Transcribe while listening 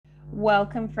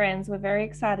Welcome, friends. We're very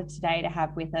excited today to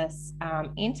have with us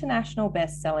international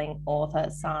best-selling author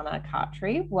Sana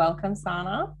Khatri. Welcome,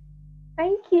 Sana.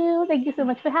 Thank you. Thank you so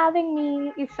much for having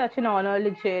me. It's such an honor,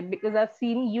 legit, because I've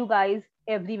seen you guys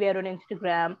everywhere on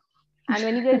Instagram. And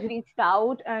when you guys reached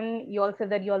out and you all said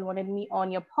that you all wanted me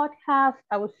on your podcast,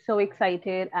 I was so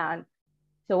excited and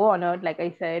so honored, like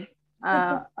I said.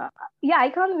 Yeah,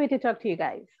 I can't wait to talk to you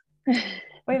guys.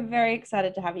 We're very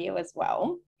excited to have you as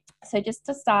well. So just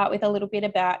to start with a little bit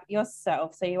about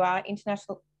yourself. So you are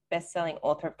international best-selling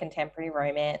author of contemporary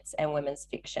romance and women's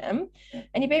fiction.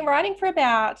 And you've been writing for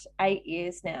about 8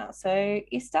 years now. So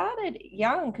you started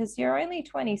young because you're only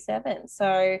 27.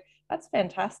 So that's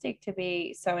fantastic to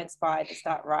be so inspired to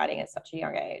start writing at such a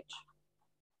young age.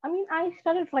 I mean, I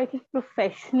started writing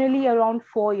professionally around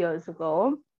 4 years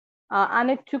ago.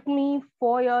 And it took me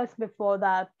 4 years before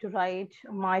that to write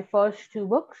my first two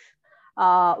books,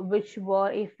 which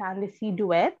were a fantasy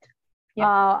duet. Yep.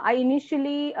 I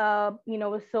initially,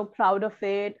 was so proud of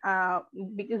it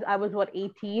because I was,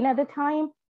 18 at the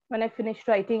time when I finished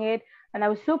writing it. And I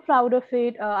was so proud of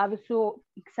it. I was so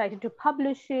excited to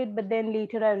publish it. But then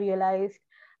later I realized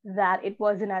that it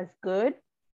wasn't as good.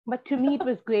 But to me, it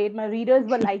was great. My readers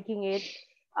were liking it.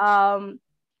 Um,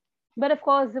 but of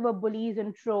course, there were bullies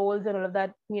and trolls and all of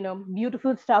that,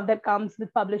 beautiful stuff that comes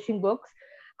with publishing books.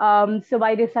 So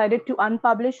I decided to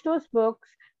unpublish those books,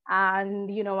 and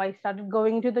I started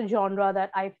going into the genre that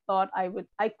I thought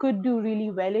I could do really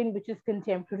well in, which is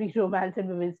contemporary romance and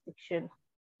women's fiction.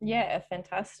 Yeah,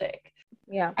 fantastic.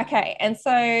 Yeah. Okay, and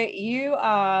so you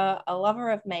are a lover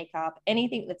of makeup,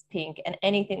 anything that's pink and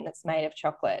anything that's made of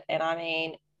chocolate. And I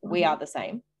mean, we are the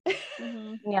same.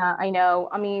 Yeah, I know.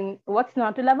 I mean, what's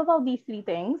not to love about these three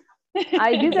things?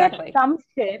 I do get Exactly. some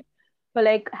shit for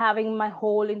like having my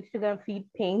whole Instagram feed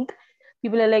pink.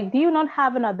 People are like, "Do you not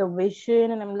have another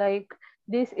vision?" And I'm like,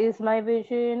 "This is my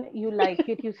vision. You like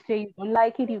it, you stay. You don't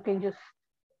like it, you can just."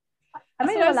 Am That's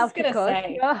I what I not was just allowed to gonna curse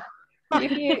say.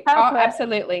 here? Oh,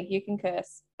 absolutely, you can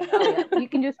curse. Oh yeah, you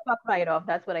can just fuck right off.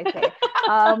 That's what I say.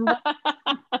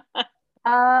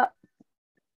 Uh,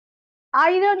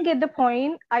 I don't get the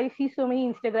point. I see so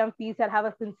many Instagram feeds that have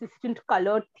a consistent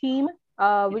color theme,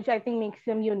 which I think makes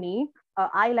them unique.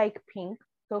 I like pink.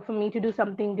 So for me to do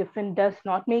something different does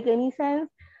not make any sense.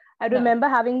 I No, remember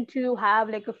having to have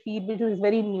like a feed which was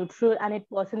very neutral and it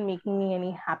wasn't making me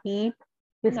any happy,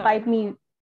 no. despite me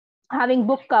having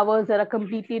book covers that are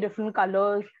completely different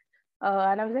colors.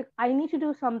 And I was like, I need to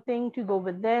do something to go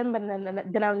with them. And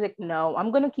then I was like, no,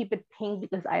 I'm going to keep it pink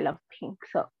because I love pink.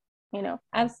 So.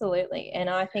 Absolutely. And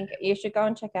I think you should go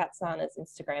and check out Sana's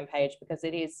Instagram page because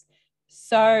it is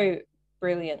so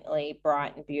brilliantly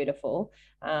bright and beautiful.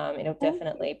 It'll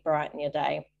definitely brighten your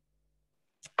day.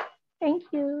 Thank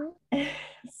you.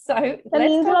 So That let's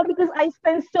means a talk. lot because I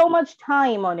spend so much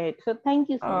time on it. So thank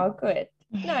you so Oh, much. good.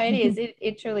 No, it is.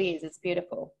 It truly is. It's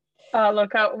beautiful. Oh,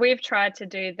 look, we've tried to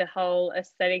do the whole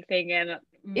aesthetic thing, and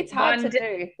It's hard to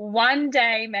do. one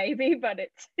day maybe, but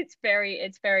it's very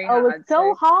Oh, hard. it's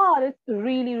so hard. It's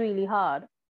really, really hard.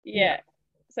 Yeah.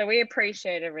 So we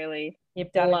appreciate it, really.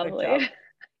 You've done a good Lovely. job.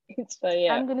 So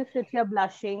yeah. I'm gonna sit here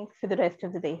blushing for the rest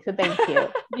of the day. So thank you.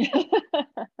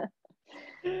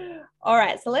 All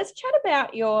right, so let's chat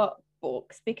about your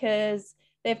books because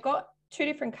they've got two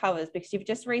different covers because you've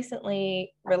just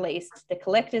recently released the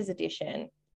collector's edition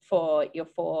for your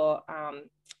four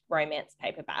romance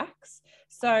paperbacks.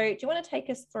 So do you want to take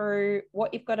us through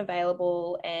what you've got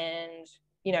available and,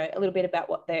 a little bit about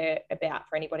what they're about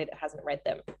for anybody that hasn't read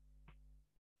them?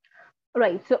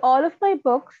 Right. So all of my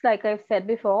books, like I've said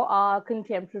before, are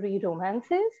contemporary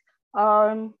romances.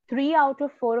 3 out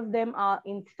of 4 of them are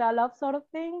insta love sort of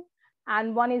thing,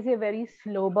 and one is a very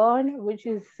slow burn, which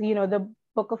is the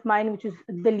book of mine, which is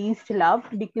the least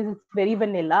loved because it's very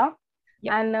vanilla.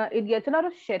 Yep. And it gets a lot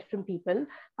of shit from people.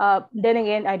 Then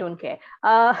again, I don't care.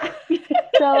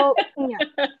 So yeah,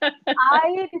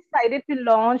 I decided to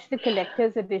launch the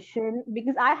collector's edition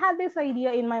because I had this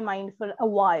idea in my mind for a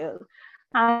while.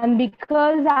 And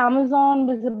because Amazon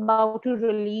was about to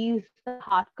release the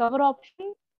hardcover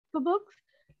option for books,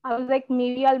 I was like,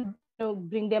 maybe I'll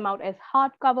bring them out as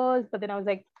hardcovers. But then I was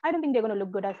like, I don't think they're going to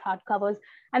look good as hardcovers.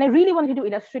 And I really wanted to do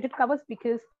illustrated covers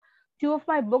because two of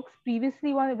my books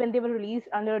previously, when they were released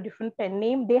under a different pen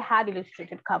name, they had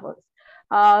illustrated covers.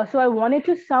 So I wanted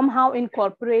to somehow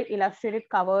incorporate illustrated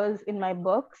covers in my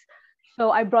books.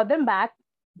 So I brought them back,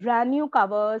 brand new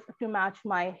covers to match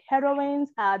my heroines.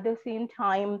 At the same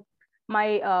time, my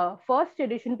first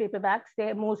edition paperbacks,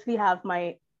 they mostly have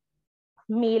my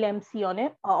male MC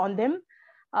on them.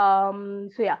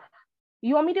 So yeah,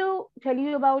 you want me to tell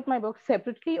you about my books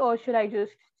separately, or should I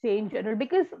just say in general,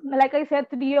 because like I said,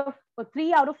 3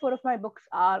 out of 4 of my books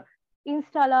are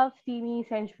insta love, steamy,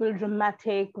 sensual,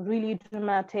 dramatic, really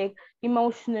dramatic,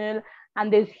 emotional,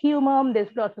 and there's humor,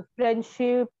 there's lots of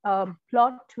friendship,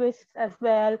 plot twists as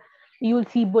well. You'll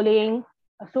see bullying,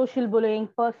 social bullying,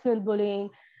 personal bullying,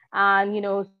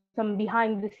 and some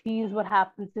behind the scenes what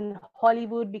happens in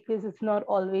Hollywood, because it's not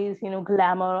always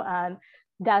glamour and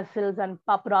dazzles and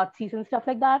paparazzis and stuff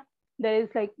like that. There is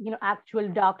like actual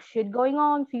dark shit going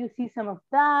on, so you see some of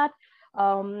that.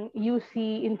 You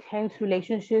see intense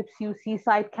relationships, you see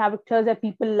side characters that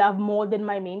people love more than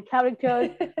my main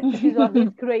characters, which is always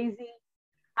crazy.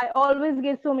 I always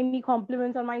get so many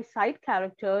compliments on my side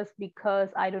characters because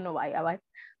I don't know why.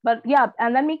 But yeah,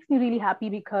 and that makes me really happy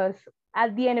because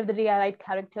at the end of the day, I write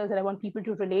characters that I want people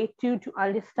to relate to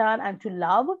understand, and to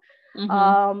love.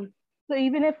 So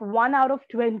even if 1 out of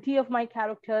 20 of my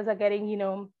characters are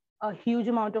getting, a huge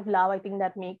amount of love, I think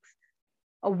that makes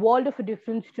a world of a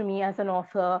difference to me as an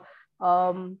author.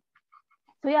 So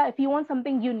yeah, if you want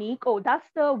something unique, oh, that's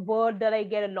the word that I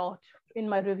get a lot in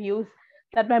my reviews,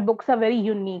 that my books are very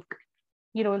unique.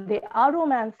 They are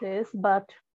romances, but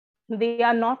they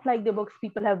are not like the books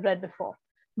people have read before,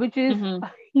 which is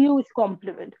a huge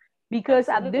compliment. Because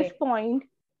at this point,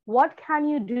 what can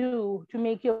you do to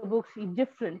make your books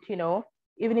different?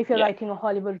 Even if you're writing a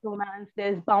Hollywood romance,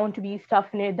 there's bound to be stuff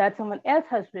in it that someone else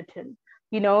has written.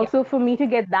 So for me to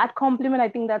get that compliment, I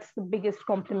think that's the biggest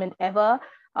compliment ever.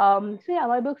 So yeah,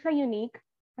 my books are unique.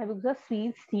 My books are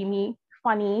sweet, steamy,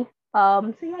 funny.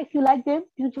 So yeah, if you like them,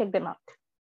 do check them out.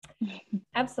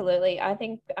 Absolutely. I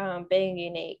think being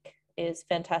unique is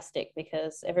fantastic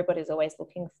because everybody's always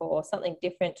looking for something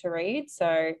different to read.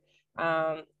 So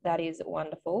that is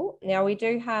wonderful. Now we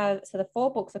do have, so the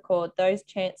 4 books are called Those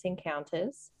Chance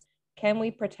Encounters, Can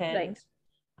We Pretend, Right.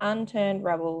 Unturned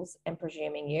Rebels, and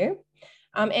Presuming You.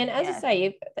 And as I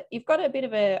say, you've got a bit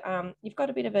of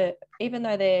a, even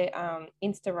though they're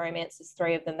insta romances,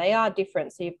 3 of them, they are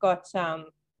different. So you've got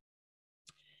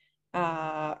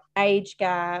age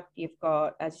gap, you've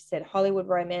got, as you said, Hollywood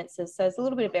romances. So there's a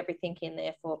little bit of everything in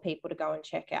there for people to go and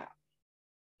check out.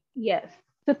 Yes.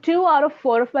 So 2 out of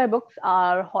 4 of my books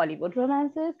are Hollywood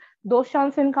romances, Those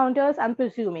Chance Encounters, and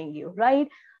Presuming You, right?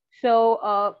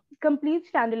 So complete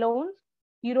standalones.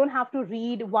 You don't have to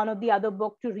read one or the other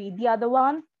book to read the other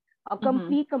one.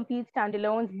 Complete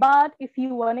standalones. But if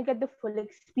you want to get the full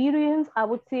experience, I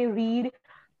would say read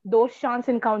Those Chance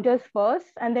Encounters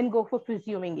first and then go for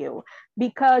Presuming You,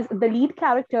 because the lead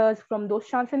characters from Those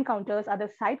Chance Encounters are the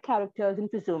side characters in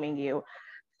Presuming You.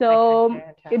 So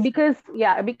because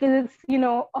it's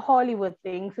a Hollywood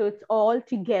thing, so it's all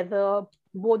together,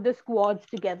 both the squads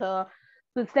together,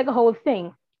 so it's like a whole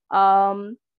thing.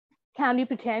 Can We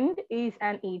Pretend is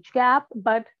an age gap,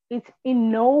 but it's in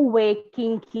no way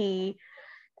kinky.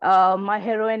 My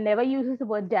heroine never uses the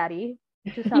word daddy,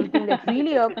 which is something that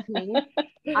really irks me.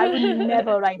 I would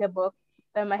never write a book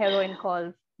that my heroine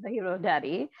calls the hero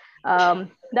daddy.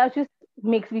 That just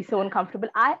makes me so uncomfortable.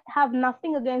 I have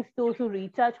nothing against those who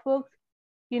read such books.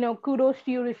 Kudos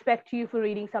to you, respect to you for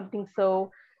reading something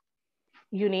so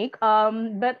unique.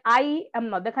 But I am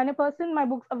not the kind of person. My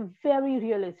books are very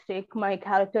realistic. My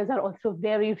characters are also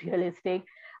very realistic.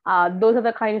 Those are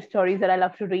the kind of stories that I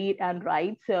love to read and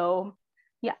write. So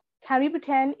yeah, Can We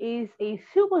Pretend is a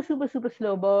super, super, super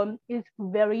slow burn. It's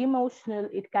very emotional.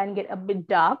 It can get a bit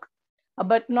dark,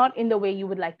 but not in the way you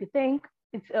would like to think.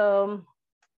 It's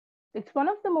one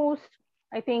of the most,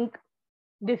 I think,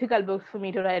 difficult books for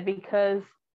me to write because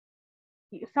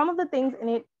some of the things in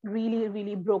it really,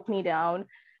 really broke me down.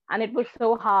 And it was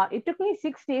so hard. It took me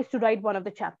 6 days to write one of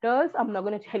the chapters. I'm not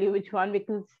going to tell you which one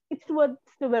because it's towards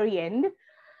the very end.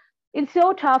 It's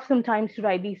so tough sometimes to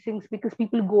write these things because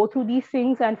people go through these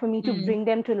things. And for me to bring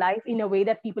them to life in a way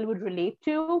that people would relate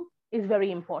to is very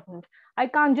important. I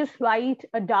can't just write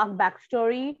a dark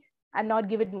backstory and not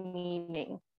give it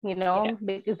meaning,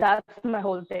 because that's my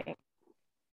whole thing.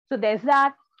 So there's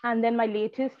that. And then my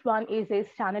latest one is a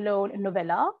standalone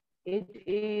novella. It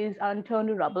is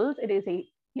Unturned Rebels. It is a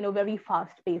very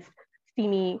fast-paced,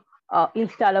 steamy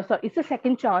insta love. So it's a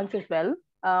second chance as well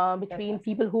between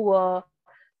people who were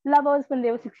lovers when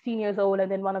they were 16 years old,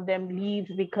 and then one of them leaves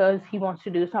because he wants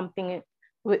to do something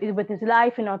with his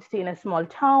life and not stay in a small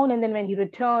town. And then when he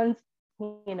returns,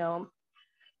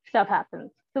 stuff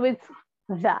happens. So it's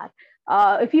that.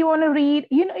 If you want to read,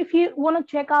 if you want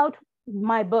to check out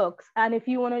my books, and if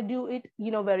you want to do it,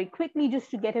 very quickly, just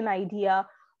to get an idea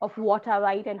of what I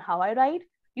write and how I write,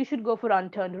 you should go for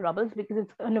Unturned Rebels because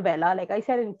it's a novella. Like I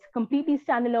said, it's completely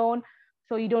standalone.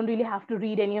 So you don't really have to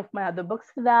read any of my other books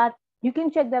for that. You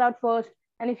can check that out first.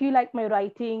 And if you like my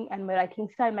writing and my writing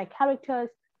style, my characters,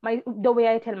 the way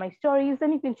I tell my stories,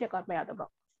 then you can check out my other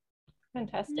books.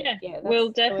 Fantastic. Yeah, we'll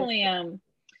definitely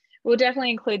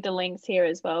include the links here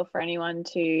as well for anyone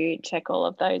to check all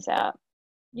of those out.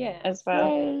 Yeah, as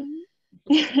well.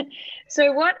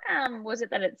 So what was it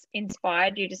that it's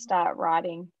inspired you to start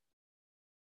writing?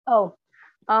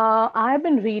 I've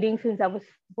been reading since I was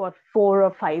 4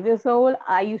 or 5 years old.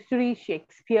 I used to read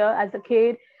Shakespeare as a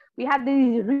kid. We had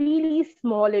these really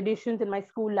small editions in my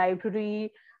school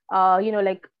library,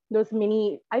 like those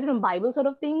mini, I don't know, Bible sort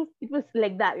of things. It was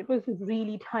like that. It was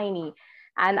really tiny.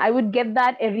 And I would get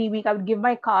that every week. I would give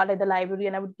my card at the library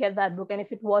and I would get that book. And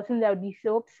if it wasn't, I would be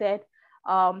so upset.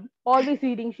 Always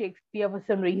reading Shakespeare for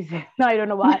some reason. I don't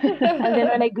know why. And then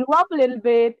when I grew up a little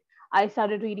bit, I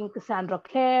started reading Cassandra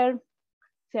Clare,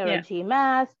 Sarah J.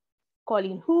 Maas,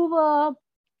 Colleen Hoover.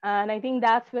 And I think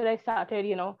that's where I started,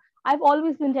 I've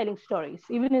always been telling stories,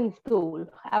 even in school.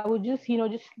 I would just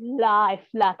lie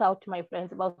flat out to my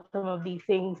friends about some of these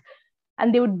things,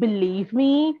 and they would believe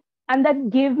me. And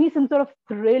that gave me some sort of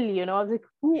thrill, I was like,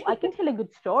 ooh, I can tell a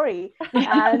good story.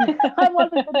 And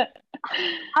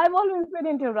I've always been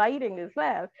into writing as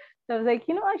well. So I was like,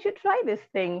 I should try this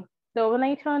thing. So when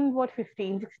I turned,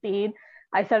 15, 16,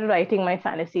 I started writing my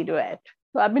fantasy duet.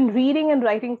 So I've been reading and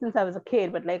writing since I was a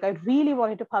kid, but I really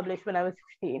wanted to publish when I was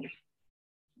 16.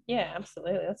 Yeah,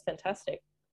 absolutely. That's fantastic.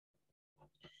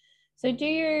 So do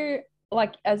you,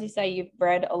 as you say, you've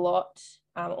read a lot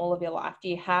all of your life. Do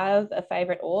you have a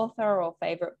favorite author or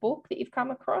favorite book that you've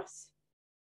come across?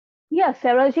 Yeah,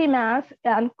 Sarah J. Maas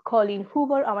and Colleen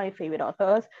Hoover are my favorite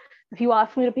authors. If you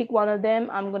ask me to pick one of them,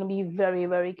 I'm going to be very,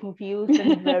 very confused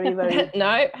and very, very...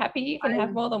 No, happy you can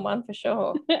have more than one for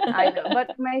sure. I know,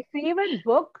 but my favorite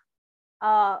book,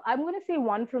 I'm going to say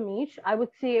one from each. I would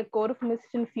say A Code of Mist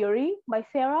and Fury by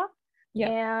Sarah,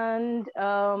 and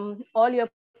All Your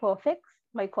Perfects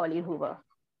by Colleen Hoover.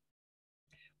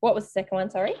 What was the second one,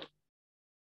 sorry?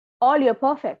 All Your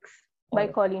Perfects by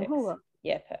Colleen Hoover.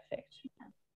 Yeah, perfect.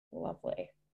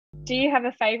 Lovely. Do you have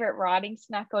a favorite writing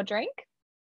snack or drink?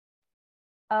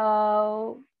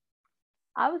 I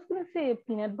was going to say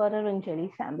peanut butter and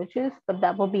jelly sandwiches, but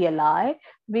that would be a lie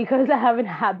because I haven't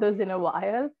had those in a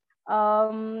while.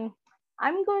 I'm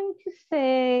going to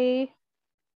say,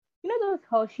 those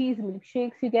Hershey's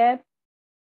milkshakes you get?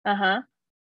 Uh-huh.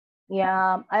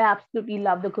 Yeah, I absolutely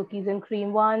love the cookies and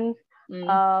cream ones.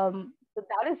 So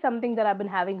that is something that I've been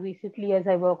having recently as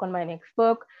I work on my next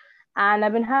book. And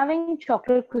I've been having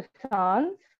chocolate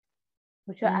croissants,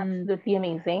 which are absolutely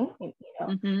amazing.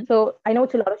 So I know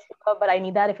it's a lot of sugar, but I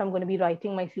need that if I'm going to be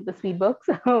writing my super sweet books.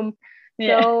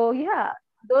 So yeah,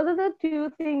 those are the two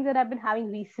things that I've been having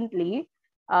recently.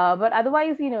 But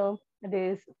otherwise,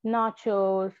 there's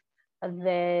nachos,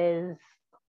 there's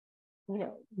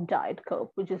Diet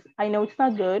Coke, which is, I know it's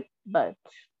not good, but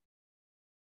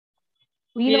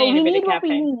we need what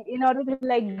we need in order to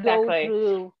go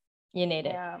through. You need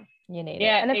it. You need it.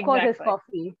 And of course, there's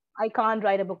coffee. I can't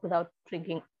write a book without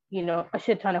drinking, a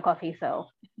shit ton of coffee. So,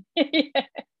 yes.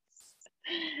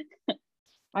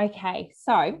 Okay,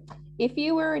 so if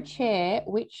you were a chair,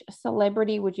 which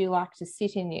celebrity would you like to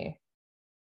sit in you?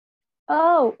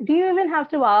 Oh, do you even have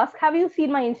to ask? Have you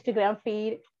seen my Instagram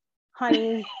feed,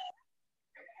 honey?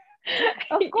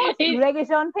 Of course,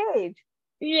 Regé-Jean Page.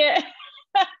 Yeah.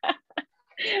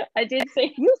 I did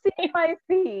see. You've seen my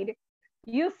feed.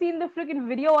 You've seen the freaking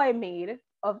video I made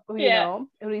of,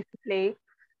 recently.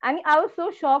 And I was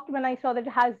so shocked when I saw that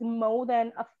it has more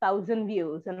than 1,000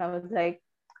 views. And I was like,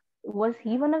 was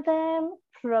he one of them?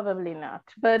 Probably not.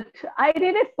 But I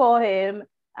did it for him.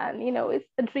 And, it's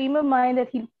a dream of mine that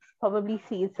he'll probably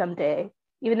see it someday,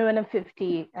 even when I'm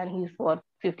 50 and he's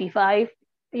 55.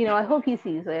 I hope he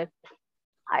sees it.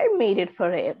 I made it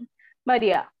for him. But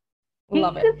yeah, he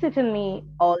can sit in me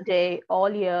all day, all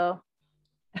year.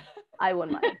 I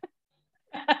won't mind.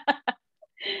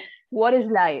 What is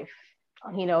life?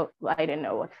 I don't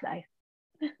know what's life.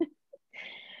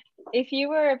 If you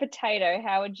were a potato,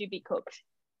 how would you be cooked?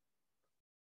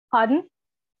 Pardon?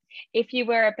 If you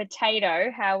were a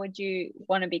potato, how would you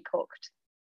want to be cooked?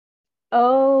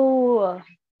 Oh,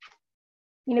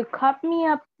 cut me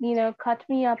up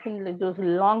in those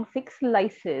long thick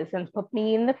slices and put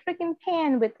me in the freaking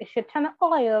pan with a shit ton of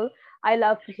oil. I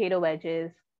love potato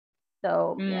wedges.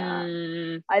 So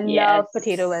yeah, I love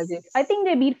potato wedges. I think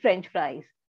they beat French fries.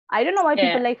 I don't know why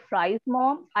people like fries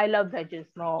more. I love wedges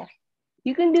more.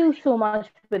 You can do so much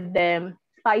with them,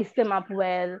 spice them up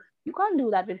well. You can't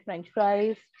do that with French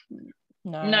fries.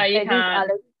 No, you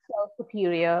can't. Are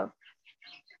superior.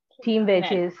 Team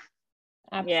wedges.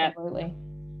 Absolutely.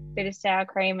 Bit of sour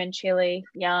cream and chili.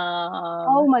 Yum.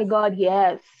 Oh my God,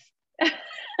 yes.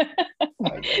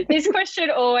 This question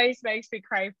always makes me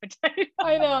crave potato.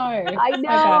 I know.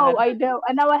 I know.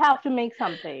 And now I have to make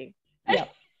something. Yeah.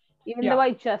 Even though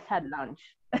I just had lunch.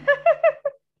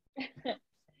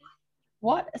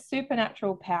 What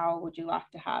supernatural power would you like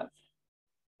to have?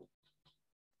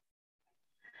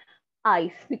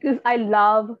 Ice, because I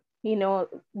love,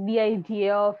 the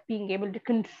idea of being able to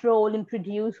control and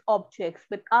produce objects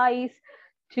with ice,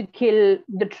 to kill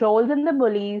the trolls and the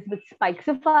bullies with spikes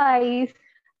of ice.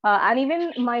 And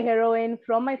even my heroine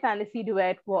from my fantasy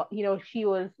duet, she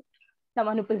was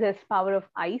someone who possessed power of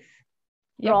ice,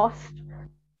 frost.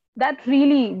 That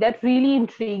really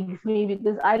intrigues me,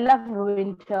 because I love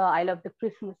winter, I love the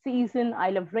Christmas season, I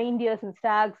love reindeers and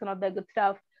stags and all that good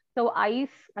stuff. So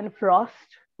ice and frost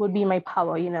would be my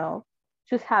power,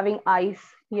 just having ice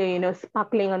here,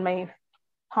 sparkling on my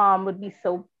palm would be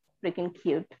so freaking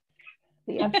cute.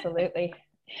 Yeah. Absolutely.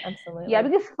 Yeah,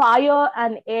 because fire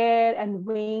and air and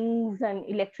wings and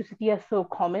electricity are so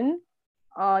common.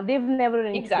 They've never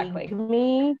intrigued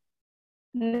me.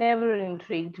 Never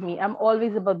intrigued me. I'm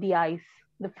always about the ice,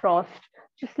 the frost,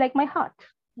 just like my heart,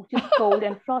 which is cold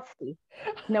and frosty.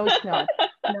 No, it's not.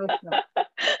 No, it's not.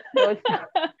 No, it's not.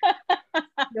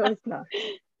 No, it's not.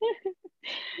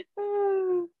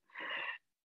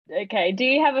 Okay. Do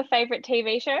you have a favorite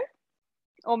TV show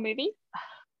or movie?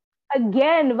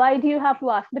 Again, why do you have to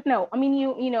ask? But no, I mean,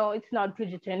 it's not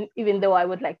Bridgerton, even though I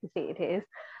would like to say it is.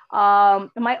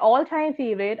 My all-time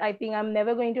favorite, I think I'm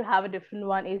never going to have a different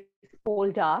one, is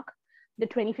Poldark, the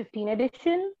 2015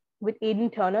 edition with Aidan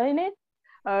Turner in it.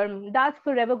 That's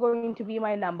forever going to be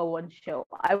my number one show.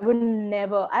 I've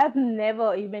never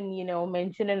even,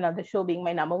 mentioned another show being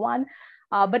my number one.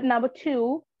 But number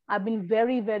two, I've been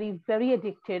very, very, very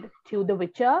addicted to The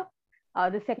Witcher.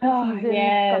 The second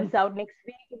season comes out next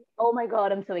week. Oh my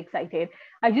God, I'm so excited.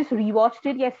 I just rewatched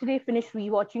it yesterday, finished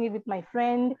rewatching it with my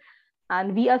friend.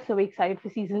 And we are so excited for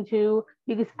season 2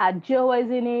 because Adjo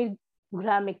is in it,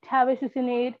 Graham McTavish is in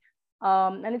it.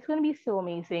 And it's going to be so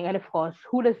amazing. And of course,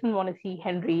 who doesn't want to see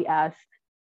Henry as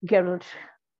Geralt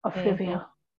of Rivia?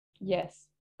 Yes,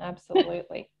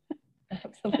 absolutely.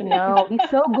 Absolutely. No, he's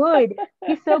so good.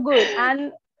 He's so good.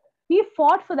 And he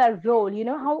fought for that role. You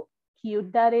know how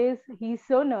cute that is? He's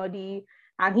so nerdy.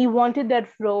 And he wanted that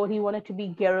role. He wanted to be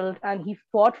Geralt and he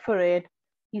fought for it.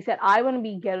 He said, I want to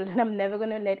be Geralt and I'm never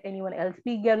going to let anyone else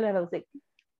be Geralt. And I was like,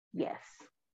 yes.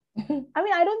 I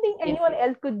mean, I don't think anyone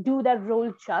else could do that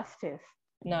role justice.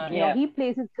 No. He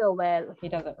plays it so well. He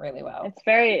does it really well. It's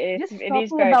very, just it talking is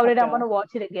very about popular. it, I want to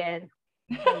watch it again.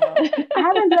 I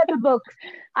haven't read the books.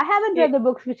 Read the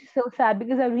books, which is so sad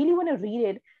because I really want to read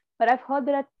it. But I've heard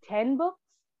there are 10 books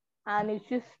and it's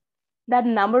just that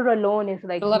number alone is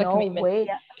like, no way.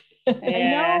 I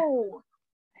know.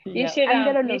 You should, and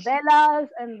there are novellas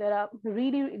and there are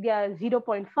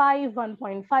 0.5,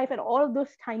 1.5 and all of those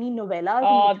tiny novellas.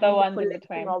 Oh, the ones in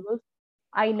between. Novels.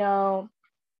 I know.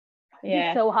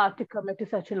 It's so hard to commit to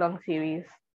such a long series.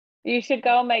 You should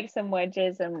go and make some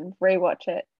wedges and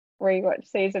rewatch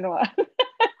season 1.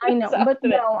 I know, but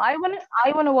no, I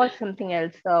want to watch something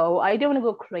else though. I don't want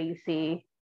to go crazy,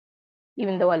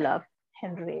 even though I love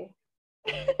Henry.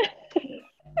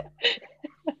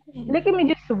 Look at me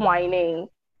just whining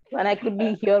when I could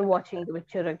be here watching The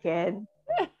Witcher again.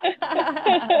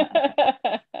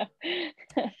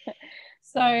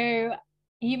 So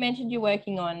you mentioned you're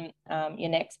working on your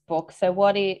next book. So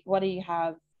what do you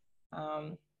have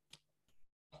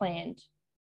planned?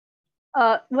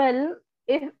 Well,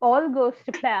 if all goes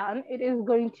to plan, it is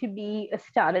going to be a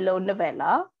standalone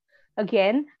novella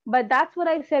again. But that's what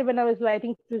I said when I was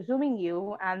writing Presuming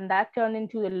You, and that turned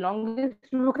into the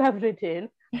longest book I've written.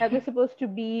 That was supposed to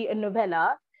be a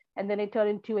novella, and then it turned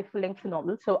into a full-length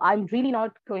novel. So I'm really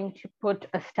not going to put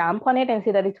a stamp on it and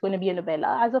say that it's going to be a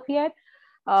novella as of yet.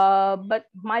 But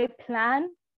my plan,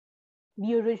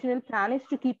 the original plan, is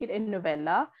to keep it in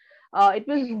novella. It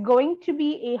was going to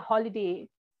be a holiday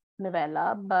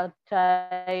novella, but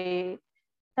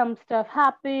some stuff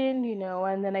happened,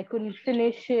 and then I couldn't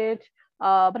finish it.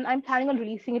 But I'm planning on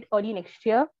releasing it early next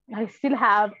year. I still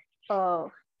have a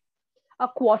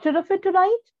quarter of it to write,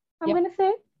 I'm going to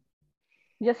say,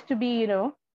 just to be,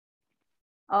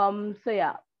 so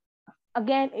yeah,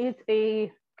 again, it's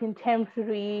a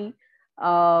contemporary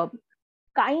kind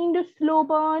of slow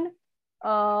burn.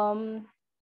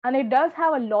 And it does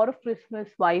have a lot of Christmas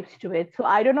vibes to it. So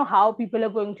I don't know how people are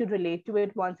going to relate to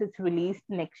it once it's released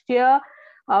next year.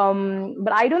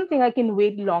 But I don't think I can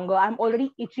wait longer. I'm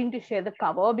already itching to share the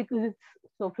cover because it's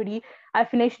so pretty. I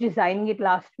finished designing it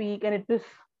last week and it was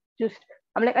just,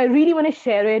 I'm like, I really want to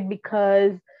share it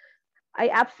because I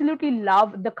absolutely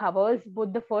love the covers,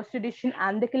 both the first edition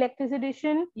and the collector's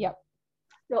edition. Yep.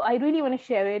 So I really want to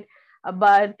share it,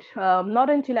 but not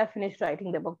until I finish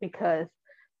writing the book, because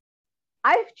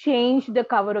I've changed the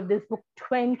cover of this book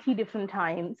 20 different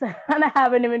times and I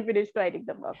haven't even finished writing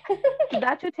the book. So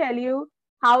that should tell you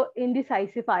how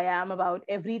indecisive I am about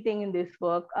everything in this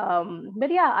book.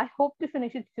 But yeah, I hope to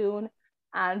finish it soon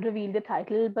and reveal the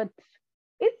title. But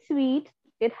it's sweet.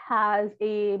 It has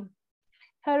a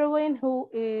heroine who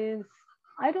is,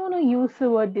 I don't want to use the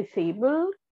word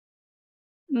disabled,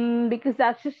 because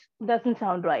that just doesn't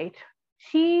sound right.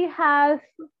 She has,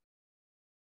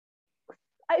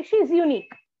 she's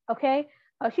unique, okay?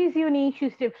 She's unique,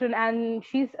 she's different, and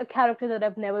she's a character that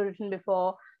I've never written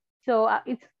before. So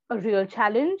it's a real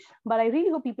challenge, but I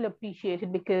really hope people appreciate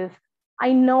it, because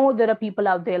I know there are people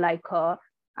out there like her,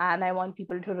 and I want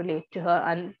people to relate to her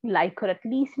and like her at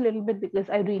least a little bit, because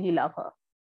I really love her.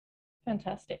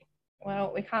 Fantastic.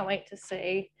 Well, we can't wait to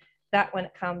see that when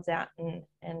it comes out and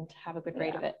have a good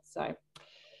read of it. So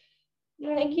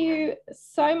thank you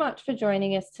so much for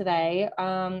joining us today.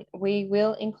 We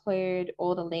will include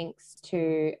all the links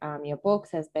to your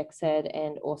books, as Beck said,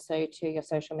 and also to your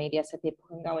social media, so people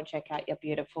can go and check out your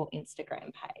beautiful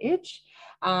Instagram page.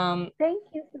 Thank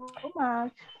you so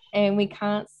much. And we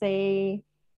can't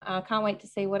wait to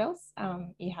see what else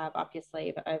you have up your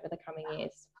sleeve over the coming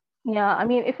years. Yeah, I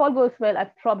mean, if all goes well,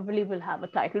 I probably will have a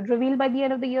title reveal by the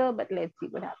end of the year, but let's see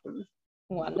what happens.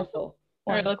 Wonderful.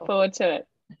 I look forward to it.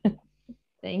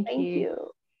 Thank Thank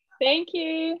you. Thank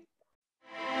you.